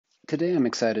Today I'm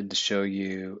excited to show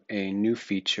you a new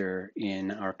feature in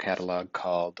our catalog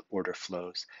called order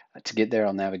flows. To get there,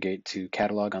 I'll navigate to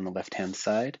catalog on the left-hand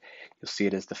side. You'll see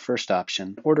it as the first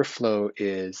option. Order flow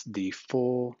is the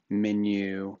full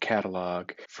menu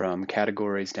catalog from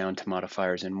categories down to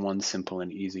modifiers in one simple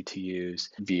and easy to use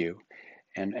view.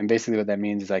 And basically what that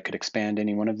means is I could expand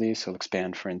any one of these. So I'll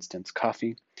expand, for instance,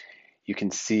 coffee. You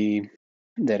can see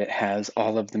that it has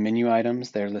all of the menu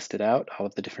items there listed out, all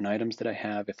of the different items that I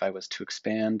have. If I was to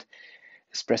expand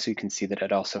espresso, you can see that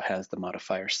it also has the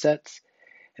modifier sets,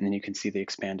 and then you can see the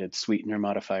expanded sweetener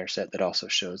modifier set that also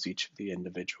shows each of the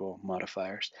individual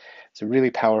modifiers. It's a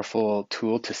really powerful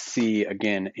tool to see,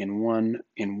 again, in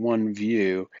one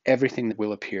view, everything that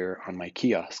will appear on my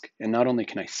kiosk. And not only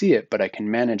can I see it, but I can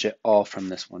manage it all from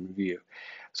this one view.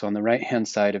 So on the right-hand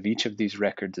side of each of these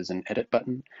records is an edit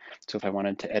button. So if I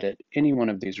wanted to edit any one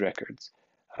of these records,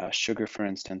 sugar, for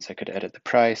instance, I could edit the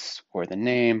price or the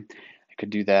name. I could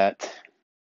do that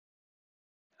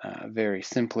very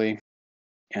simply,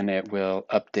 and it will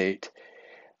update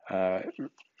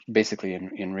basically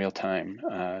in real time.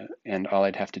 And all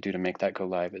I'd have to do to make that go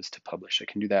live is to publish. I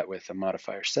can do that with a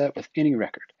modifier set with any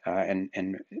record,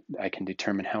 and I can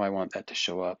determine how I want that to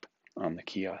show up on the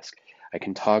kiosk. I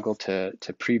can toggle to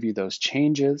preview those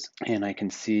changes, and I can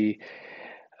see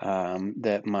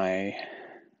that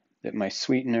my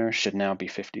sweetener should now be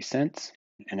 50 cents,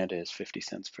 and it is 50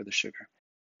 cents for the sugar.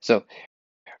 So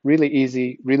really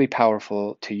easy, really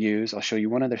powerful to use. I'll show you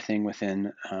one other thing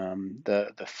within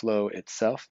the flow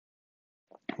itself,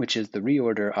 which is the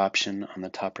reorder option on the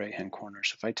top right-hand corner.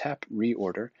 So if I tap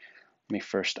reorder, let me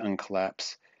first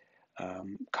uncollapse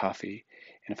coffee.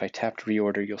 And if I tapped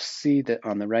reorder, you'll see that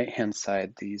on the right-hand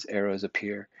side, these arrows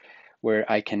appear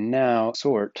where I can now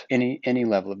sort any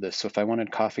level of this. So if I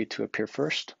wanted coffee to appear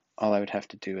first, all I would have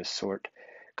to do is sort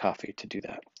coffee to do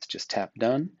that. It's just tap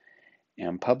done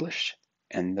and publish,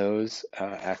 and those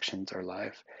actions are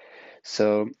live.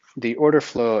 So the order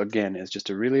flow, again, is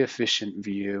just a really efficient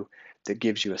view that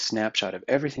gives you a snapshot of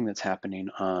everything that's happening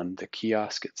on the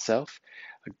kiosk itself,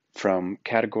 from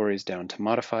categories down to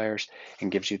modifiers,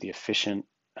 and gives you the efficient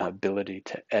ability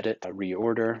to edit,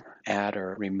 reorder, add,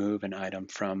 or remove an item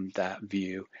from that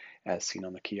view as seen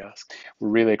on the kiosk. We're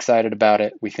really excited about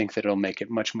it. We think that it'll make it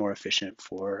much more efficient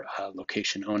for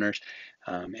location owners,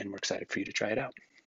 and we're excited for you to try it out.